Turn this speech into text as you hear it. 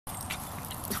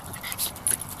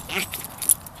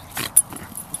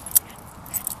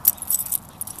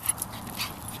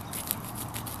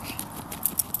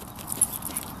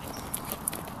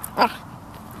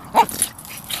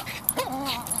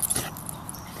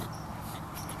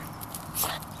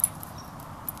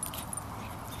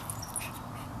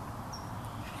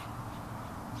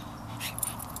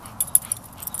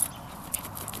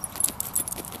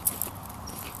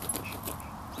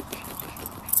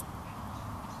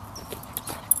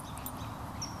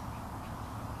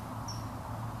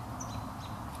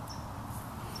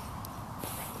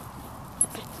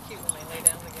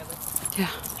Yeah.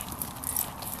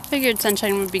 Figured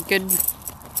Sunshine would be good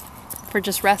for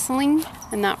just wrestling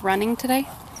and not running today.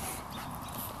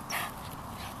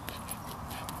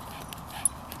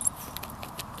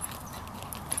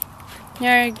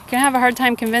 Yeah, you're gonna have a hard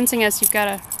time convincing us you've got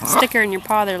a sticker in your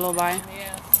paw there, little boy.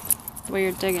 Yeah. The way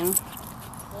you're digging.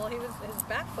 Well, his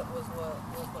back foot was what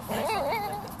I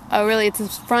saw. Oh, really? It's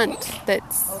his front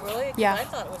that's... Oh, really? 'Cause yeah. I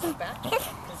thought it was his back foot.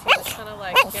 Because he was kind of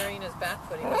like carrying his back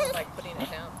foot. He wasn't like putting it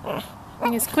down.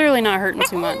 He's clearly not hurting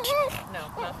too much. No,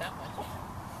 not that much.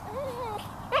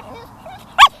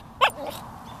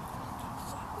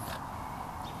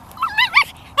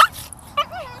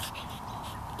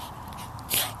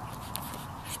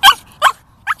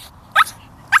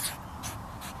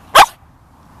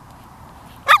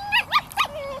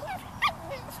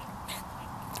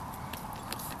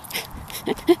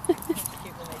 It's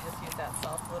cute when they just use that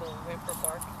soft little whimper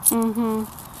bark. Mm-hmm.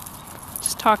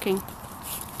 Just talking.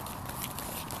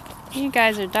 You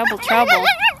guys are double trouble. And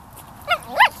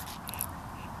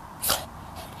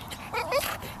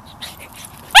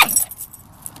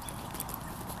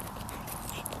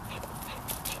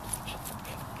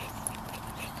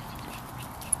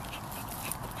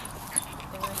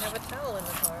I have a towel in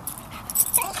the car.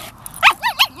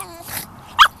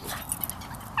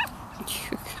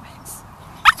 You guys.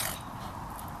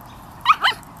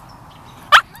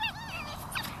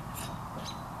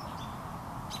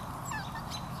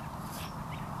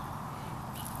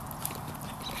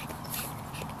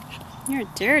 You're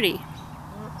dirty.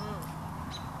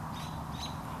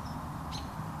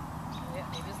 Yeah,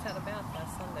 he just had a bath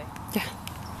last Sunday. Yeah.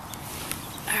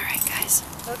 All right, guys.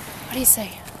 Okay. What do you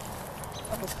say?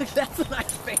 Oh, that's a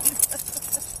nice face.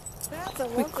 That's a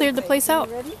We cleared the place out.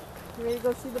 You ready? You ready to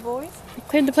go see the boys? We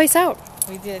cleared the place out.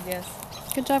 We did, yes.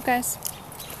 Good job, guys.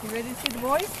 You ready to see the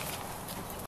boys?